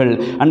பெறுவீர்கள்.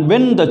 And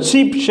when the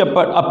chief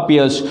shepherd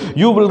appears,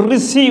 you will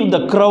receive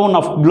the crown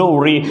of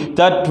glory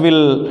that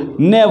will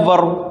never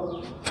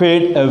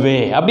fade away.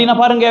 அப்படின்னா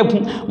பாருங்க,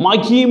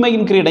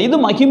 மகிமையின் கிரீடம். இது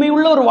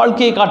மகிமையுள்ள ஒரு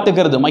வாழ்க்கையை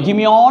காட்டுகிறது,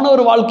 மகிமையான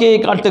ஒரு வாழ்க்கையை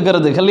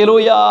காட்டுகிறது.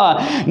 ஹல்லேலூயா.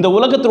 இந்த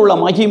உலகத்தில் உள்ள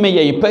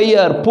மகிமையை,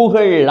 பெயர்,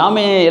 புகழ்,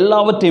 ஆமே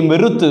எல்லாவற்றையும்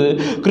வெறுத்து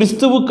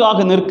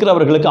கிறிஸ்துவுக்காக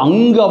நிற்கிறவர்களுக்கு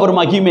அங்கு அவர்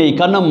மகிமை,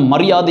 கனம்,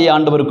 மரியாதையை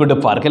ஆண்டவர்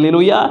கொடுப்பார்.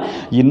 ஹல்லேலூயா.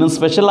 இன்னும்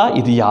ஸ்பெஷலா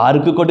இது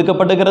யாருக்கு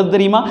கொடுக்கப்படுகிறது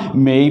தெரியுமா?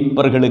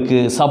 மேய்ப்பர்களுக்கு,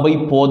 சபை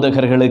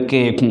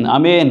போதகர்களுக்கு.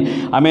 ஆமேன்,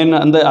 ஆமேன்.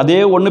 அந்த அதே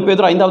 1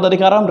 பேதுரு 5வது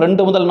அதிகாரம்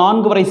 2 முதல்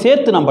 4 வரை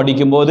சேர்த்து நாம்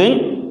படிக்கும்போது,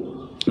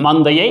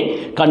 மந்தையை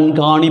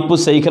கண்காணிப்பு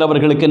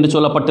செய்கிறவர்களுக்கு என்று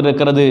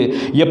சொல்லப்பட்டிருக்கிறது.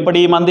 எப்படி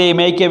மந்தையை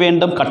மேய்க்க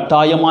வேண்டும்?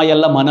 கட்டாயமாய்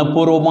அல்ல,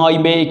 மனப்பூர்வமாய்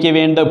மேய்க்க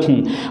வேண்டும்.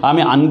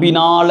 ஆமே,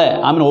 அன்பினால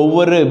ஆமே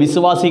ஒவ்வொரு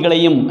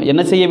விசுவாசிகளையும்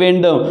என்ன செய்ய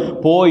வேண்டும்?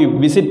 போய்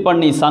விசிட்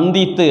பண்ணி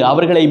சந்தித்து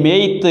அவர்களை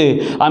மேய்த்து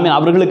ஆமே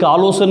அவர்களுக்கு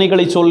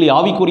ஆலோசனைகளை சொல்லி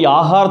ஆவிக்குரிய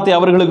ஆகாரத்தை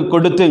அவர்களுக்கு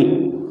கொடுத்து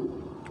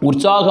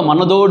உற்சாக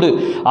மனதோடு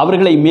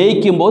அவர்களை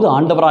மேய்க்கும் போது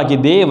ஆண்டவராகிய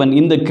தேவன்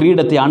இந்த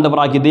கிரீடத்தை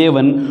ஆண்டவராகிய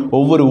தேவன்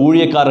ஒவ்வொரு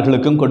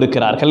ஊழியக்காரர்களுக்கும்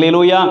கொடுக்கிறார்.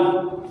 ஹல்லேலூயா.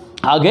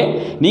 ஆக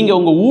நீங்கள்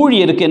உங்கள்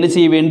ஊழியருக்கு என்ன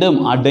செய்ய வேண்டும்?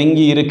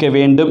 அடங்கி இருக்க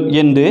வேண்டும்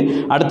என்று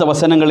அடுத்த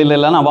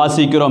வசனங்களிலெல்லாம் நான்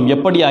வாசிக்கிறோம்.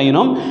 எப்படி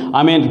ஆயினும்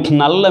ஆமென்,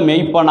 நல்ல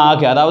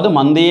மேய்ப்பனாக, அதாவது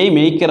மந்தையை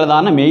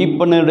மேய்க்கிறதான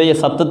மேய்ப்பனுடைய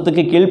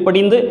சத்தத்துக்கு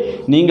கீழ்ப்படிந்து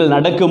நீங்கள்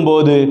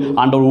நடக்கும்போது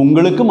ஆண்டவர்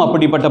உங்களுக்கும்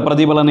அப்படிப்பட்ட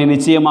பிரதிபலனை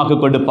நிச்சயமாக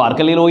கொடுப்பார்.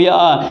 ஹல்லேலூயா.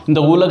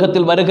 இந்த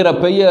உலகத்தில் வருகிற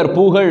பெயர்,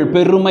 புகழ்,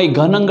 பெருமை,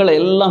 கனங்களை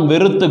எல்லாம்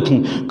வெறுத்து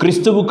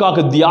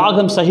கிறிஸ்துவுக்காக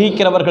தியாகம்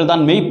சகிக்கிறவர்கள்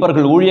தான்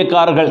மேய்ப்பர்கள்,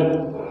 ஊழியக்காரர்கள்.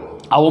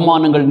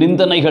 அவமானங்கள்,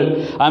 நிந்தனைகள்,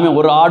 ஆமே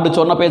ஒரு ஆடு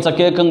சொன்ன பேச்சை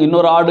கேட்குங்க,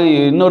 இன்னொரு ஆடு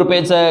இன்னொரு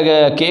பேச்சை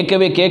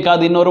கேட்கவே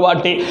கேட்காது. இன்னொரு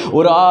வாட்டி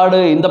ஒரு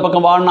ஆடு இந்த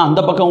பக்கம் வாடினா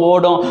அந்த பக்கம்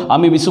ஓடும்.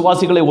 ஆமே,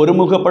 விசுவாசிகளை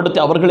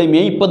ஒருமுகப்படுத்தி அவர்களை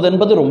மேய்ப்பது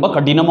என்பது ரொம்ப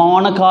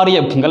கடினமான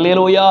காரியம்.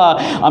 ஹல்லேலூயா.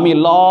 ஆமே,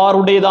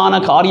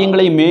 எல்லாருடையதான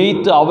காரியங்களை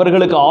மேய்த்து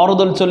அவர்களுக்கு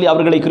ஆறுதல் சொல்லி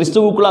அவர்களை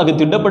கிறிஸ்துவுக்குள்ளாக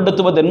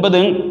திடப்படுத்துவது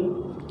என்பது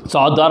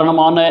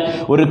சாதாரணமான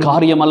ஒரு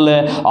காரியம் அல்ல.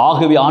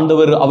 ஆகவே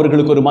ஆண்டவர்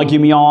அவர்களுக்கு ஒரு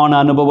மகிமையான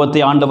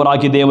அனுபவத்தை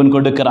ஆண்டவராகிய தேவன்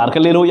கொடுக்கிறார்.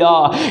 ஹல்லேலூயா.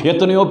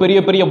 எத்தனையோ பெரிய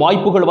பெரிய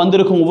வாய்ப்புகள்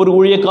வந்திருக்கும் ஒவ்வொரு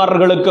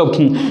ஊழியக்காரர்களுக்கும்.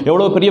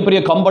 எவ்வளோ பெரிய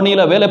பெரிய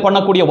கம்பெனியில் வேலை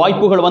பண்ணக்கூடிய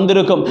வாய்ப்புகள்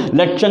வந்திருக்கும்.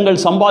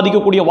 லட்சங்கள்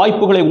சம்பாதிக்கக்கூடிய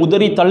வாய்ப்புகளை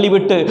உதறி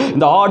தள்ளிவிட்டு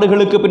இந்த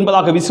ஆடுகளுக்கு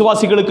பின்பதாக,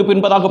 விசுவாசிகளுக்கு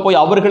பின்பதாக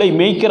போய் அவர்களை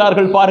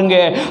மேய்க்கிறார்கள். பாருங்க,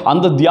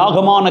 அந்த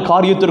தியாகமான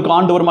காரியத்திற்கு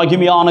ஆண்டவர்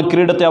மகிமையான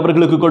கிரீடத்தை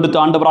அவர்களுக்கு கொடுத்து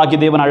ஆண்டவராகிய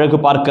தேவன் அழகு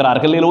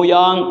பார்க்கிறார்.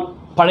 ஹல்லேலூயா.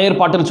 பழைய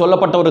ஏற்பாட்டில்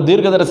சொல்லப்பட்ட ஒரு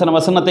தீர்க்க தரிசன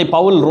வசனத்தை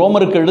பவுல்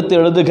ரோமருக்கு எடுத்து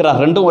எழுதுகிறார்.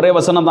 ரெண்டும் ஒரே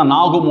வசனம் தான்.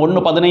 நாகும்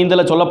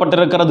 1:15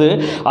 சொல்லப்பட்டிருக்கிறது.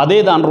 அதே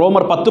தான்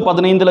ரோமர்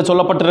 10:15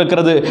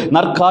 சொல்லப்பட்டிருக்கிறது.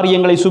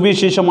 நற்காரியங்களை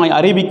சுவிசேஷமாய்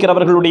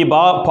அறிவிக்கிறவர்களுடைய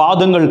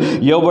பாதங்கள்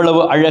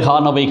எவ்வளவு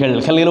அழகானவைகள்.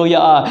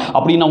 ஹல்லேலூயா.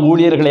 அப்படின்னா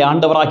ஊழியர்களை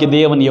ஆண்டவராகிய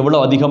தேவன்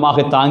எவ்வளவு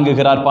அதிகமாக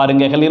தாங்குகிறார்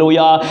பாருங்க.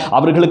 ஹல்லேலூயா.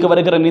 அவர்களுக்கு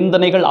வருகிற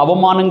நிந்தனைகள்,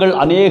 அவமானங்கள்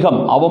அநேகம்.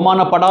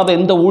 அவமானப்படாத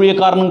எந்த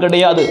ஊழியக்காரனும்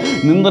கிடையாது,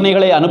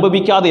 நிந்தனைகளை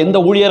அனுபவிக்காத எந்த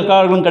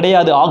ஊழியக்காரனும்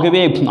கிடையாது.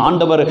 ஆகவே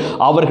ஆண்டவர்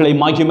அவர்களை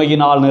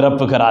மகிமையினால்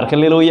நிரப்புகிறார்.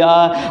 ஹல்லேலூயா.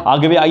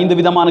 ஆகவே 5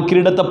 விதமான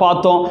கிரீடத்தை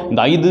பார்த்தோம்.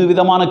 இந்த 5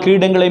 விதமான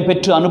கிரீடங்களை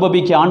பெற்று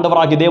அனுபவிக்க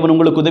ஆண்டவராகிய தேவன்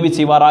உங்களுக்கு உதவி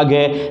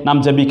செய்வாராக.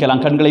 நாம்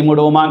ஜெபிக்கலாம். கண்களை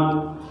மூடுவோமா?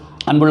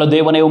 அன்புள்ள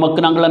தேவனே, உமக்கு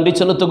நாங்கள் நன்றி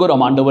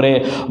செலுத்துகிறோம். ஆண்டவரே,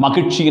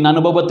 மகிழ்ச்சியின்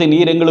அனுபவத்தை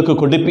நீர் எங்களுக்கு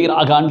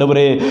கொடுப்பீராக.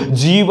 ஆண்டவரே,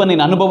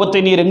 ஜீவனின்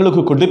அனுபவத்தை நீர்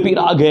எங்களுக்கு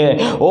கொடுப்பீராக.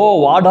 ஓ,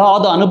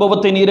 வாடாத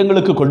அனுபவத்தை நீர்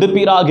எங்களுக்கு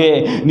கொடுப்பீராக.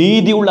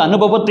 நீதி உள்ள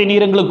அனுபவத்தை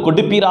நீர் எங்களுக்கு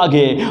கொடுப்பீராக.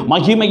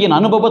 மகிமையின்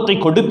அனுபவத்தை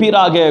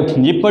கொடுப்பீராக.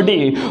 இப்படி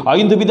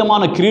 5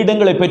 விதமான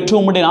கிரீடங்களை பெற்று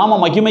உம்முடைய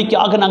நாம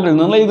மகிமைக்காக நாங்கள்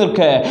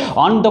நிலைநிற்க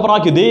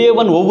ஆண்டவராகிய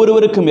தேவன்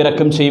ஒவ்வொருவருக்கும்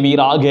இரக்கம்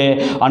செய்வீராக.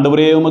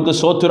 ஆண்டவரே, உமக்கு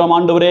ஸ்தோத்திரம்.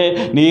 ஆண்டவரே,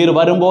 நீர்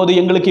வரும்போது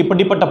எங்களுக்கு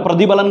இப்படிப்பட்ட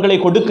பிரதிபலன்களை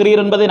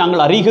கொடுக்கிறீர் என்பதை நாங்கள்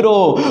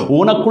அறிகிறோம்.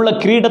 உனக்குள்ள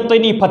கிரீடத்தை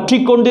நீ பற்றி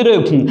கொண்டிரு,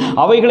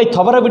 அவைகளை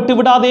தவற விட்டு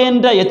விடாதே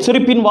என்ற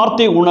எச்சரிப்பின்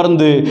வார்த்தை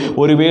உணர்ந்து,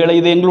 ஒருவேளை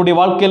இது எங்களுடைய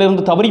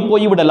வாழ்க்கையிலிருந்து தவறி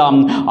போய்விடலாம்.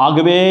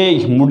 ஆகவே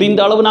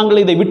முடிந்த அளவு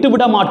நாங்கள் இதை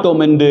விட்டுவிட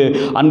மாட்டோம் என்று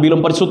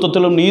அன்பிலும்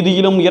பரிசுத்தத்திலும்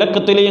நீதியிலும்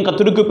இரக்கத்திலேயும்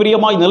கர்த்தருக்கு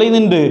பிரியமாய் நிலை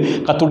நின்று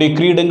கர்த்தருடைய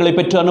கிரீடங்களை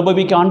பெற்று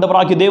அனுபவிக்க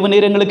ஆண்டவராகிய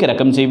தேவனீர் எங்களுக்கு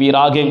இரக்கம்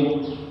செய்வீராக.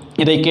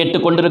 இதை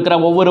கேட்டுக்கொண்டிருக்கிற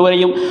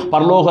ஒவ்வொருவரையும்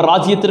பரலோக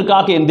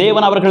ராஜ்யத்திற்காக என்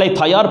தேவன் அவர்களை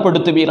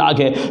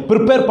தயார்படுத்துவீராக,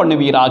 ப்ரிப்பேர்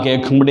பண்ணுவீராக.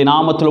 உம்முடைய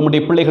நாமத்தில்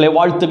உம்முடைய பிள்ளைகளை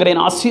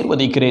வாழ்த்துகிறேன்,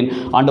 ஆசீர்வதிக்கிறேன்.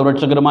 ஆண்டவர்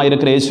ரட்சகருமாய்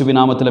இருக்கிற இயேசுவின்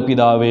நாமத்தில்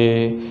பிதாவே,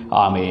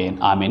 ஆமேன்,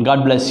 ஆமேன்.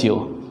 God bless you.